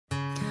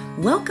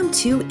Welcome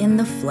to In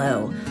the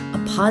Flow,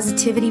 a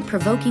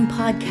positivity-provoking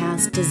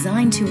podcast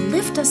designed to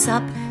lift us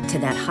up to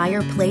that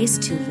higher place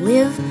to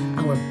live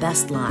our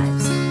best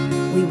lives.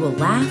 We will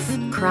laugh,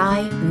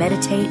 cry,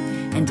 meditate,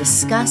 and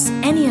discuss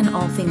any and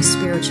all things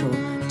spiritual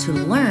to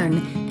learn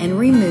and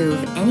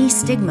remove any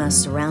stigma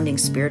surrounding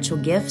spiritual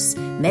gifts,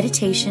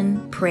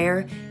 meditation,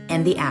 prayer,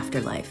 and the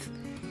afterlife.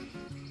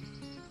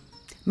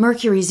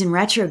 Mercury's in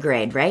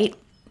retrograde, right?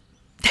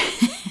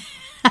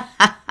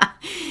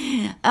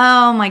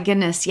 Oh my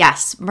goodness,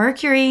 yes.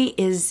 Mercury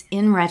is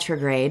in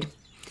retrograde,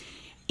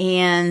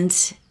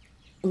 and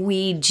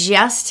we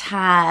just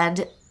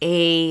had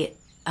an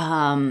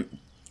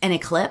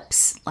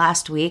eclipse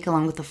last week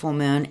along with the full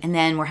moon, and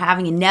then we're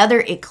having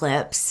another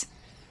eclipse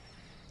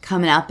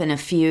coming up in a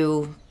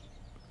few,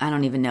 I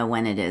don't even know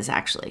when it is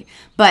actually.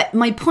 But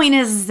my point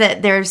is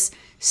that there's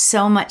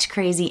so much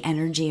crazy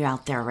energy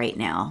out there right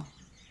now,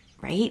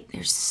 right?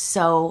 There's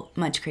so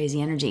much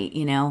crazy energy,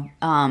 you know.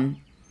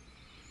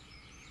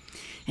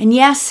 And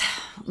yes,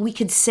 we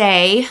could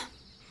say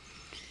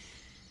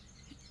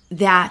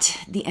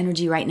that the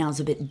energy right now is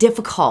a bit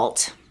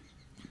difficult.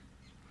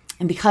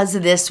 And because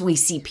of this, we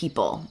see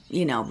people,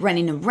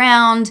 running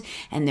around,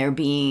 and there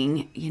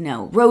being,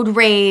 road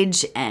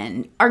rage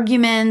and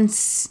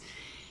arguments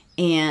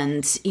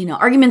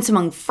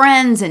among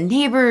friends and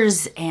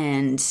neighbors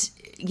and,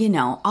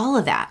 all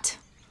of that.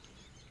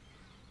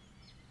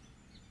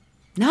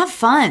 Not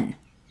fun,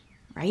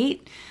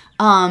 right?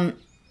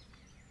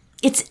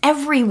 It's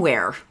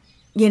everywhere,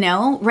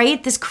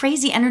 right? This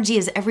crazy energy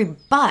is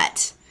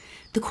but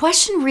the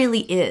question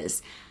really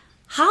is,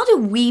 how do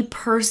we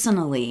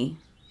personally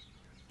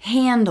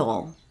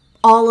handle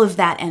all of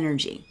that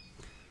energy?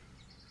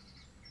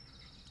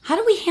 How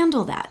do we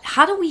handle that?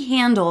 How do we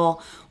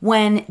handle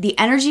when the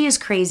energy is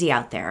crazy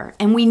out there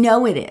and we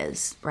know it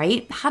is,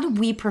 right? How do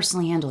we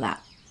personally handle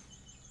that,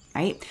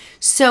 right?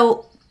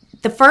 So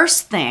the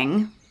first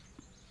thing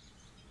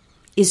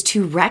is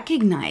to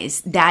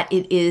recognize that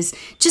it is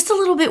just a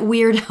little bit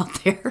weird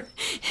out there.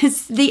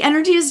 The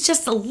energy is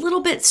just a little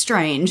bit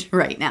strange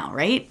right now,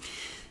 right?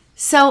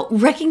 So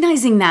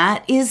recognizing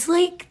that is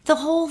like the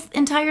whole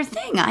entire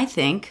thing, I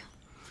think.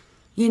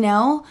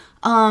 Well,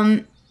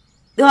 I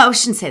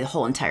shouldn't say the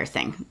whole entire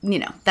thing.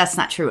 That's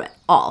not true at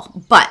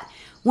all. But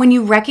when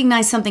you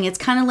recognize something, it's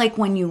kind of like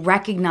when you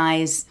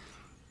recognize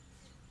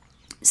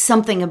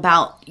something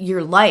about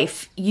your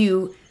life,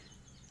 you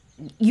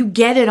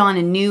get it on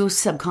a new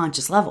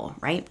subconscious level,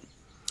 right?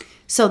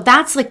 So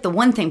that's like the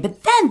one thing.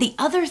 But then the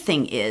other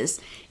thing is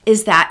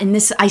that, and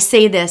this, I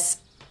say this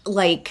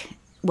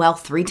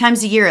 3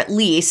 times a year at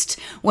least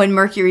when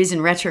Mercury's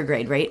in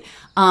retrograde, right?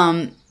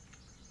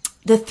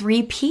 The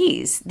 3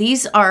 Ps,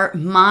 these are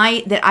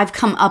that I've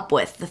come up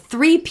with, the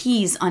 3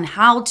 Ps on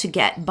how to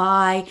get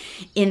by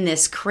in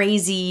this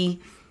crazy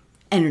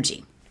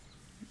energy.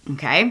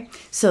 Okay.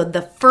 So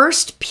the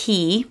first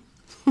P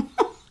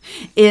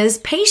is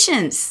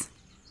patience.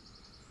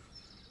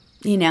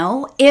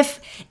 If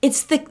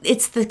it's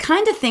the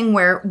kind of thing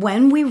where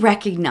when we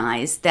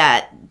recognize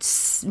that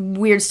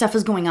weird stuff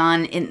is going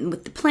on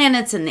with the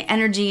planets and the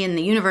energy and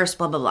the universe,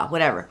 blah, blah, blah,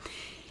 whatever.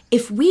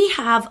 If we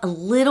have a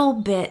little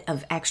bit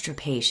of extra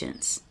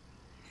patience,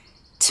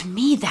 to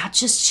me, that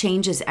just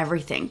changes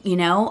everything,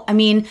 I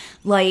mean,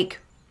 like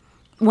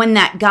when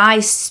that guy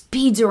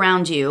speeds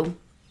around you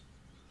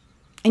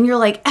and you're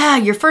like,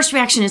 your first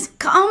reaction is,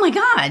 oh my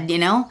God,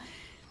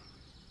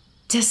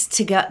 just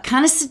to go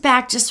kind of sit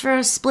back just for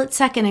a split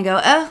second and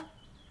go,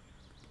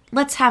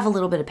 let's have a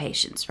little bit of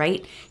patience,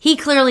 right? He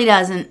clearly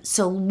doesn't,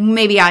 so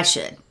maybe I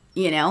should,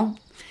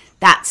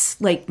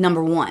 That's like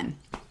number 1.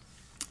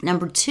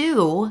 Number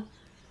 2,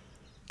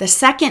 the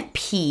second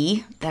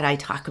P that I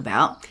talk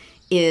about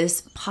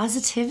is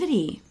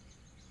positivity.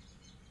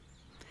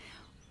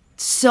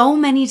 So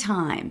many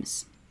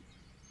times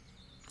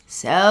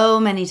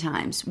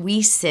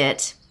we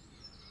sit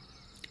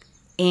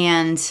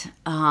and,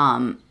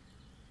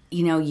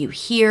 you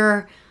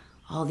hear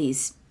all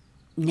these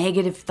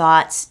negative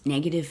thoughts,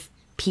 negative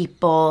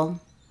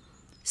people,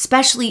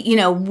 especially,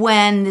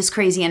 when this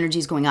crazy energy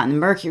is going on. The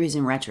Mercury's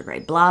in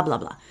retrograde, blah, blah,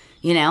 blah.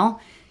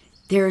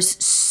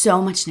 There's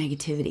so much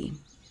negativity,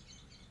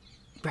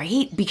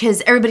 right?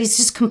 Because everybody's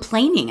just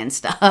complaining and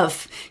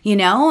stuff,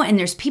 and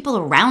there's people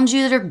around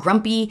you that are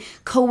grumpy,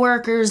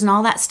 coworkers and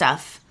all that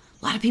stuff.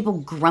 A lot of people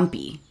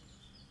grumpy.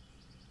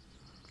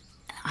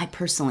 I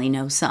personally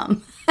know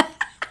some.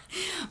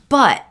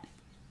 But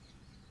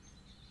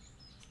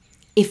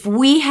if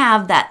we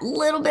have that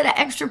little bit of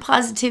extra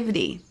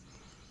positivity,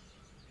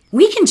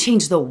 we can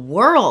change the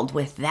world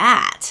with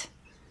that.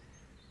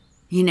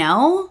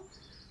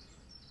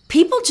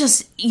 People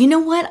just,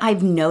 what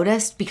I've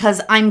noticed,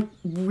 because I'm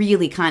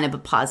really kind of a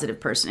positive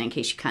person, in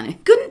case you kind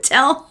of couldn't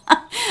tell.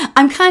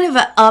 I'm kind of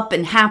an up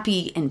and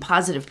happy and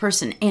positive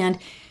person. And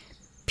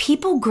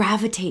people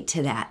gravitate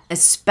to that,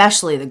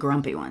 especially the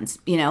grumpy ones,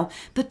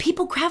 But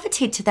people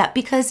gravitate to that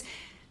because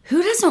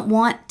who doesn't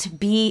want to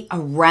be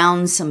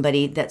around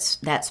somebody that's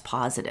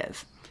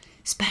positive,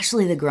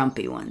 especially the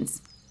grumpy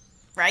ones,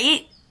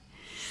 right?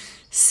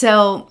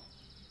 So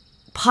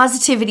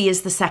positivity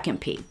is the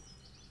second P.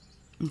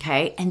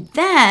 Okay. And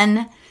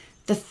then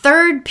the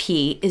third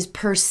P is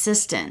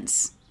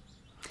persistence.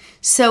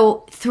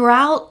 So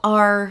throughout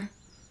our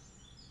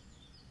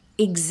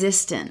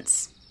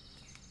existence,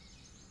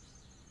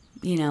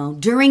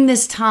 during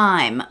this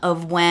time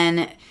of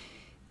when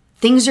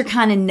things are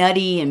kind of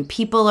nutty and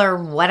people are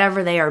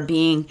whatever they are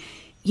being,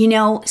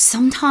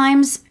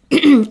 sometimes,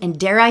 and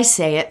dare I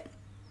say it,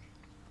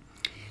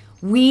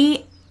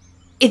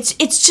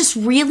 it's just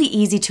really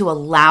easy to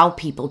allow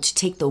people to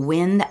take the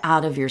wind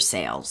out of your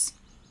sails,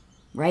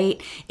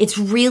 right? It's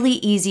really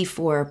easy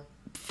for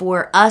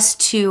us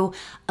to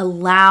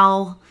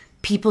allow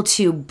people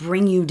to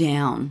bring you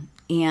down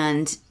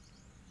and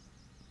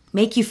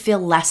make you feel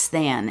less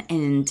than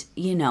and,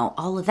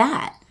 all of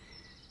that.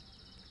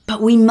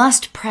 But we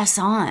must press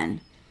on.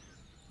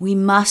 We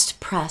must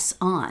press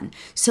on.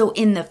 So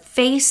in the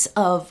face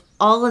of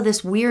all of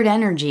this weird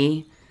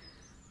energy,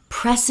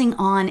 pressing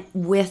on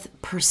with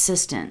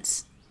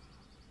persistence.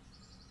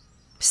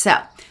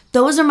 So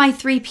those are my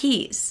 3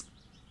 Ps: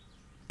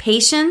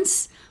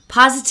 patience,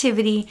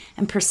 positivity,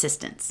 and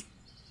persistence.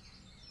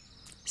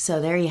 So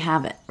there you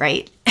have it,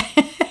 right?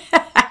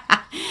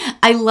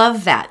 I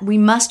love that. We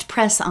must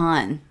press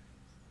on.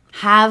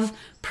 Have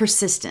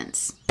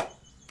persistence.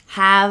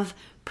 Have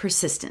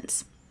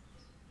persistence.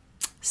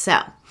 So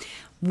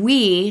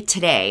we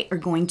today are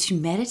going to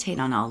meditate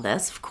on all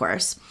this, of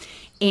course.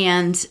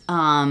 And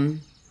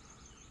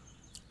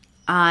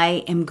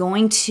I am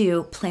going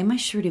to play my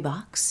Shruti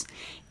box,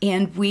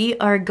 and we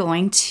are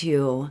going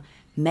to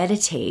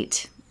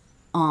meditate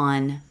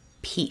on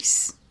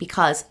peace.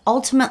 Because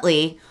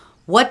ultimately,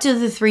 what do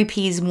the 3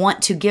 Ps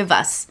want to give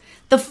us?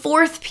 The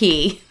 4th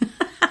P,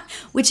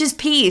 which is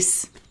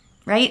peace,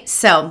 right?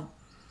 So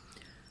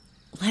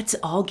let's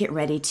all get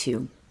ready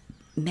to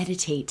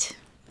meditate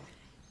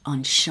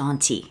on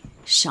Shanti.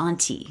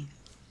 Shanti,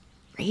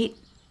 right?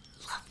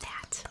 Love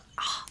that.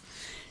 Oh.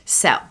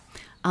 So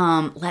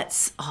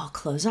let's all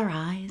close our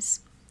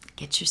eyes.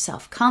 Get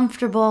yourself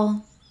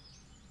comfortable.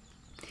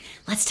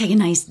 Let's take a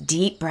nice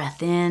deep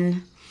breath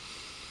in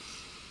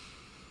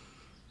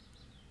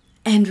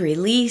and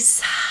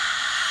release.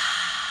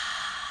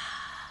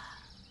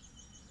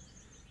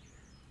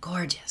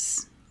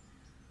 Gorgeous.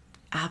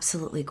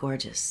 Absolutely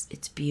gorgeous.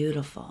 It's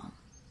beautiful.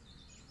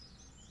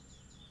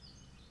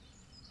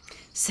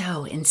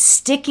 So, in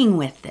sticking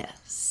with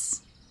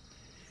this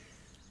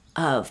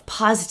of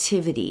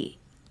positivity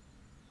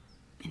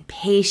and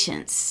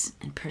patience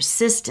and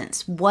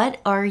persistence, what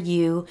are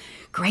you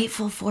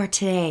grateful for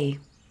today?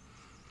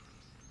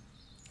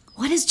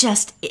 What is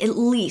just at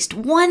least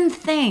one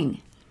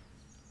thing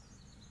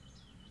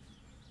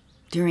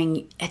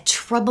during a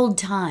troubled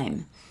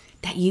time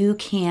that you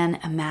can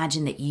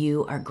imagine that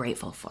you are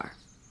grateful for?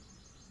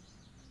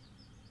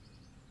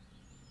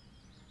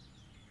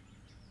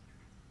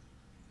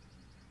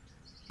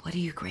 What are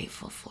you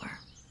grateful for?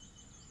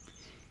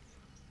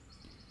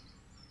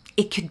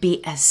 It could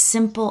be as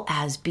simple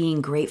as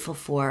being grateful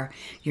for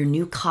your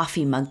new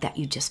coffee mug that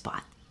you just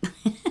bought.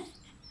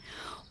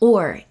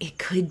 Or it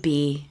could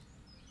be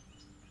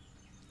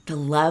the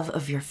love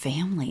of your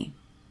family.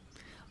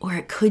 Or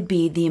it could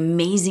be the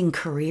amazing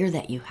career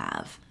that you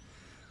have.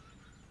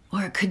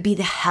 Or it could be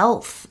the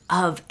health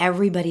of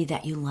everybody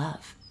that you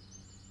love.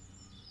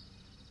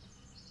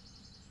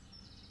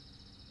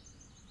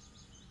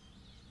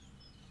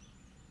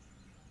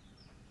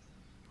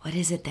 What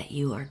is it that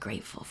you are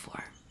grateful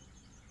for?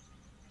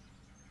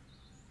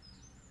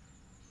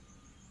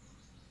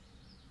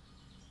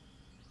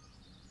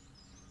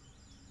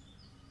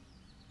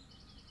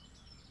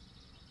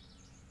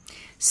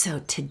 So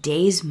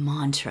today's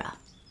mantra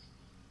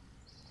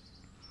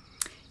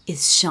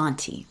is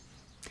Shanti.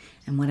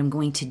 And what I'm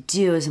going to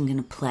do is I'm going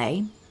to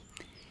play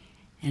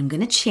and I'm going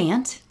to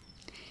chant.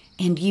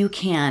 And you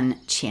can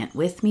chant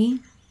with me.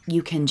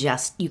 You can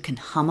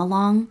hum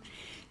along.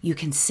 You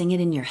can sing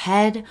it in your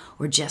head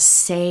or just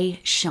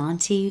say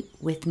Shanti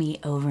with me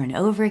over and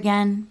over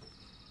again.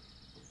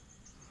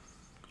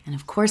 And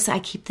of course, I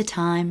keep the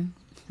time.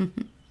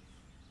 And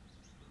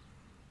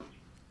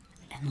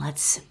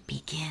let's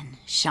begin.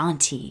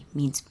 Shanti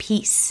means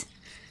peace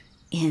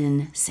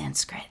in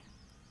Sanskrit.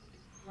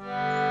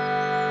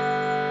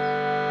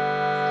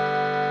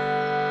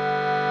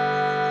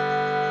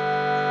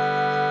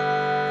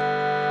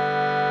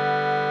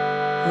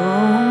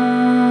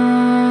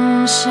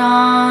 Om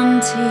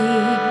Shanti,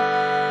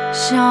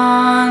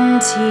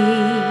 Shanti,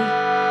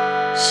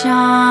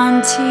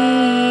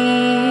 Shanti.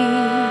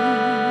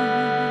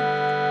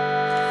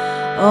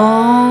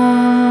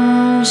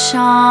 Om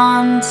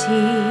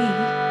Shanti,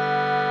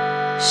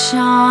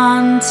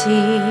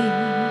 Shanti,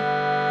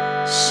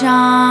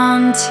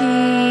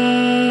 Shanti.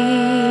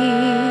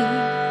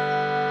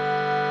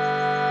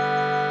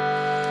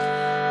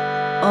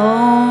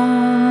 Om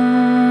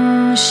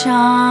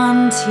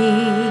Shanti,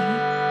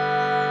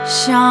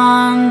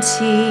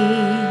 Shanti,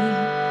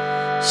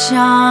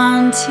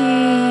 Shanti.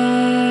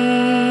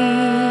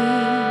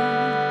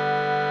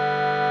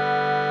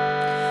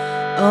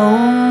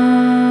 Om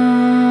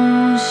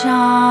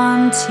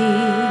Shanti,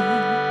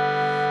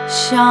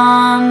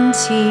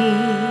 Shanti,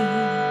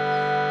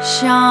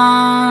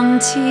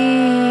 Shanti.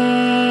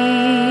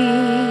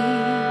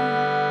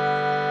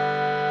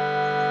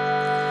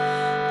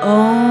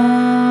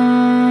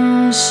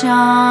 Om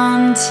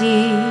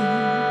Shanti,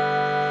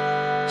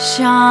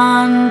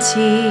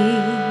 Shanti,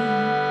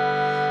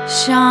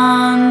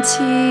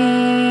 Shanti.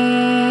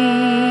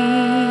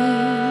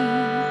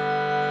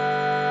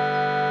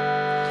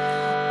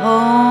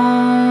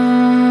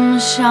 Om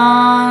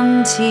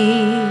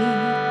Shanti,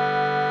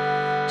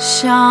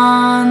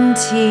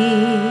 Shanti,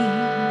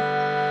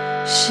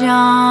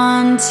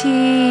 Shanti.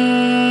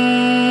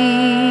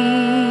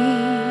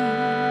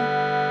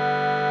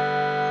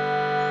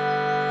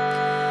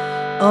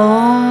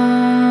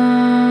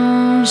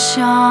 Om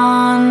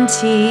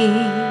Shanti,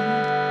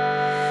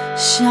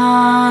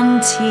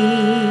 Shanti,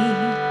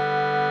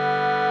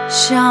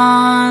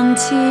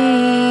 Shanti.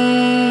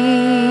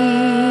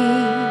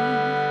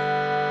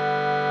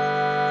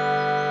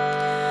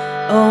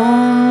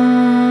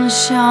 Om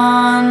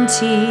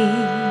Shanti,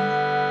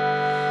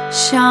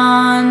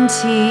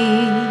 Shanti,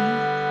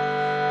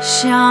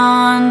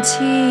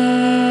 Shanti.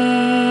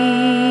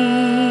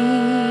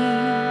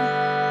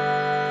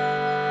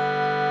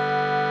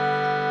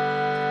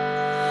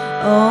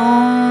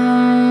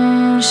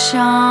 Om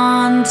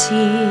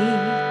Shanti,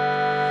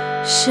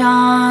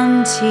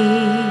 Shanti,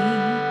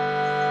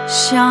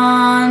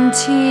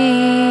 Shanti.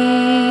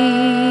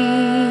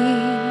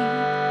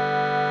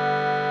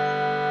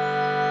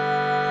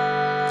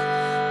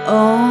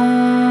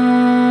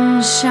 Om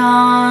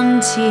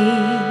Shanti,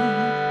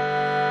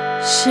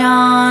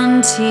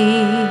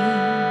 Shanti,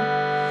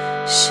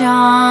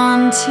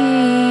 Shanti.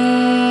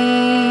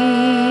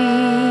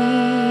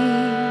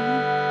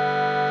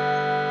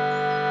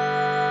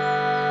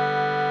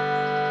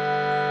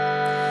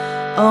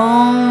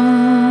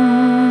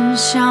 Om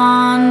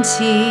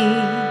Shanti,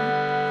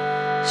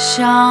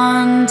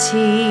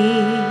 Shanti,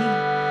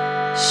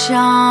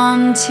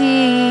 Shanti.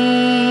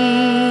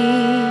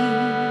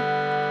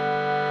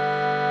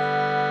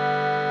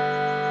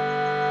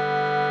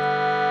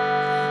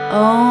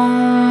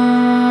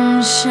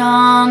 Om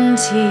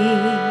Shanti,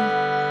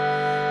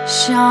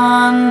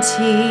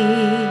 Shanti,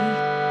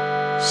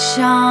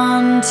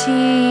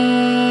 Shanti.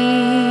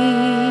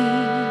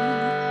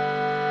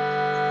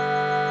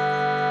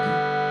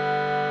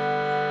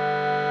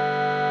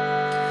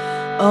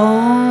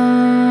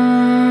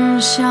 Om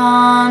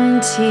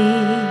Shanti,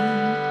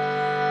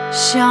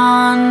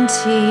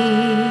 Shanti,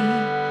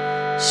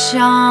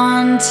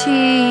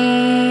 Shanti.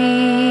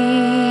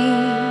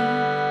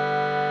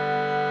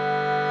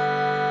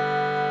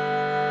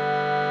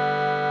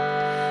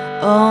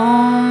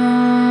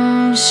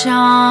 Om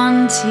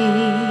Shanti,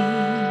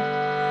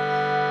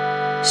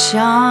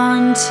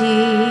 Shanti,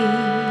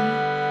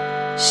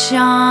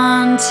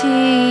 Shanti.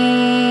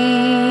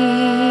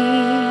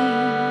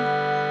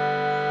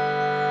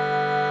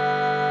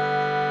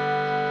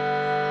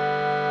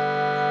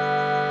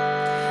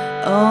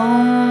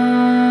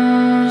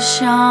 Om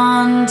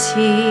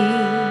Shanti,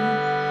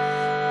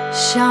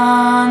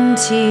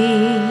 Shanti,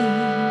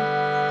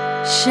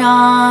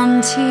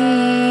 Shanti.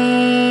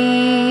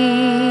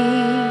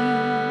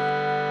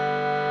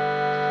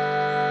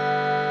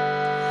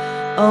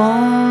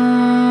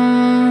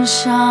 Om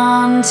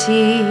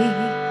Shanti,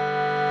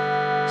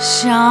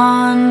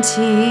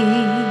 Shanti,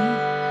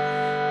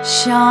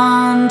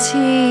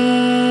 Shanti.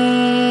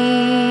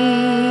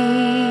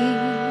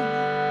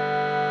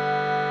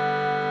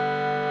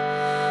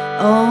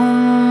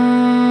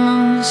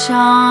 Om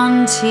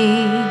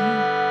Shanti,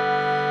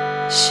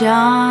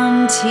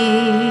 Shanti,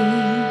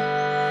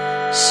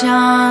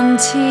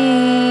 Shanti.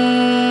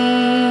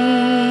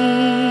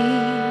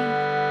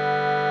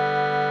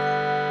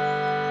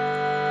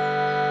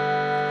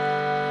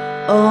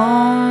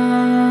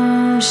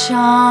 Om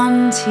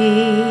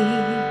Shanti,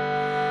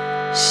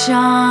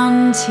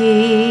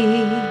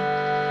 Shanti,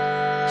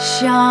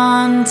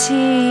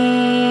 Shanti.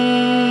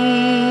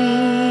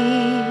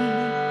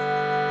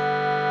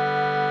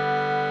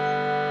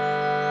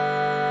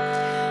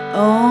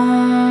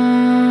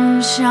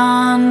 Om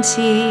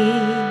Shanti,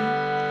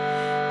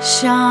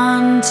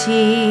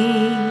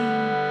 Shanti,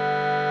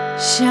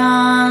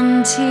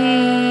 Shanti.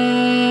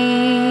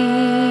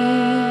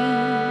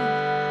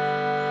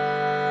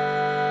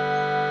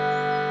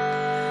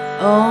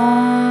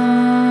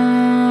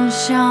 Om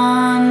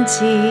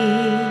Shanti,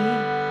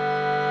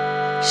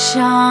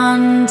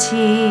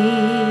 Shanti,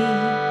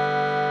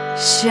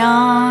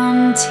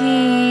 Shanti.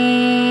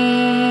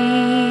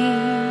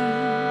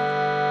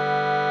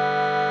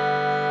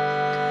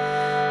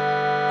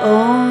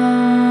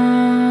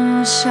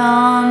 Om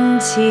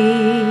Shanti,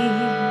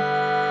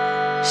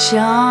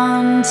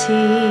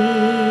 Shanti,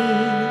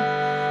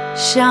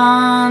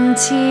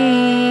 Shanti.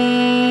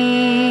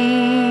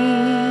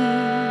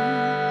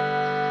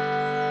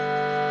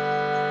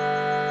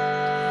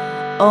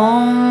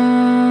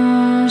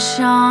 Om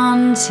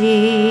Shanti,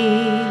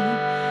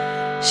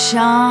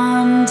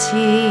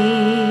 Shanti,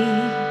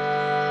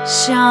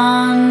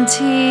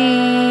 Shanti.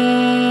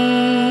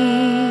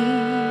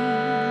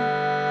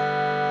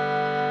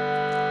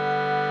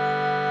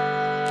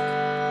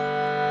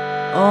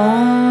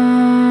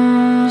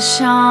 Om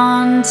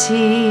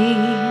Shanti,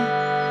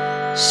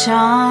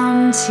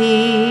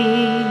 Shanti,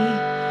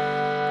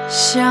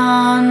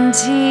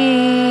 Shanti.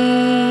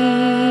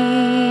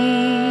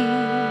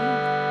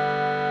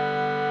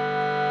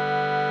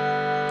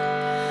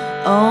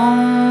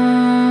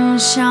 Om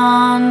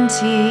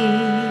Shanti,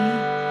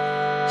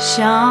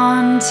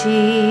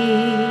 Shanti,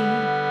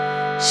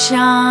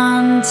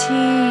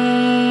 Shanti.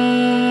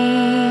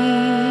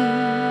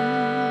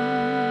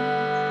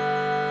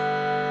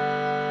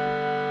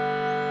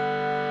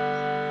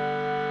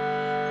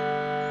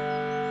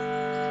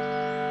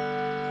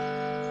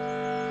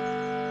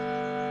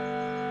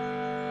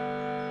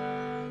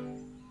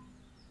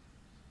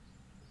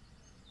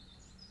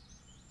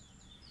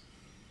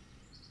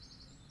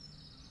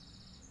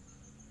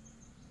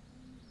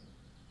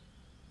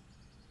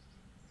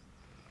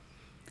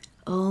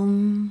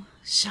 Om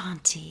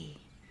Shanti,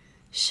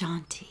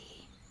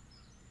 Shanti,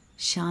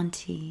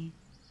 Shanti.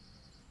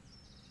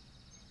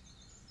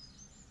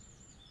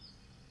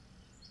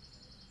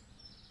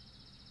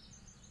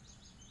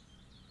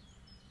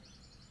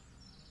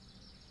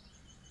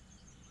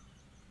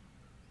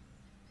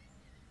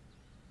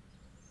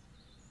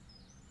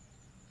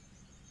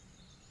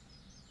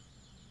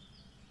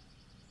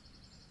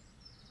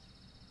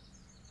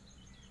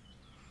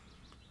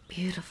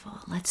 Beautiful.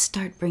 Let's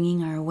start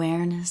bringing our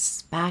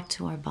awareness back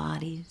to our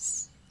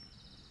bodies.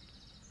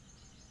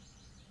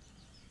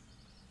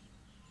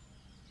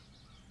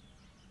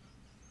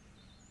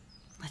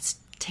 Let's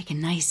take a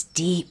nice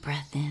deep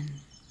breath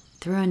in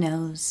through our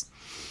nose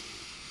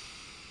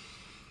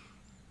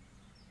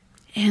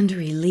and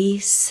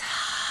release.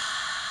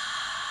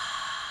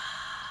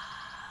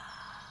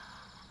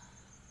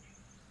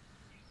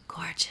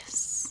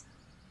 Gorgeous.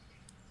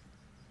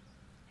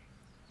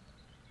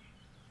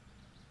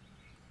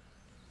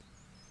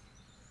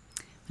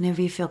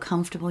 Whenever you feel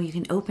comfortable, you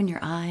can open your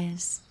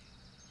eyes.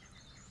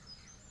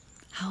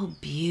 How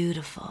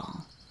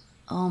beautiful.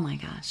 Oh my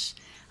gosh.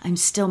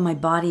 My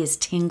body is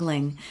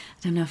tingling.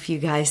 I don't know if you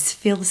guys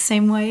feel the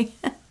same way.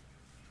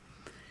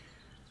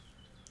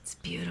 It's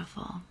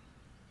beautiful.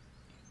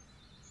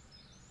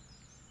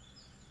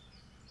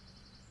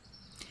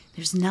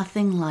 There's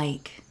nothing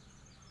like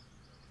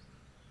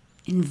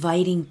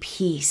inviting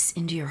peace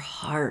into your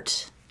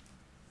heart.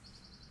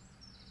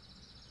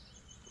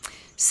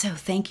 So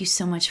thank you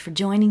so much for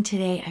joining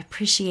today. I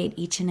appreciate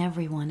each and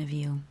every one of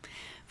you.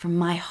 From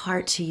my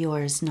heart to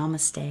yours,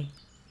 namaste.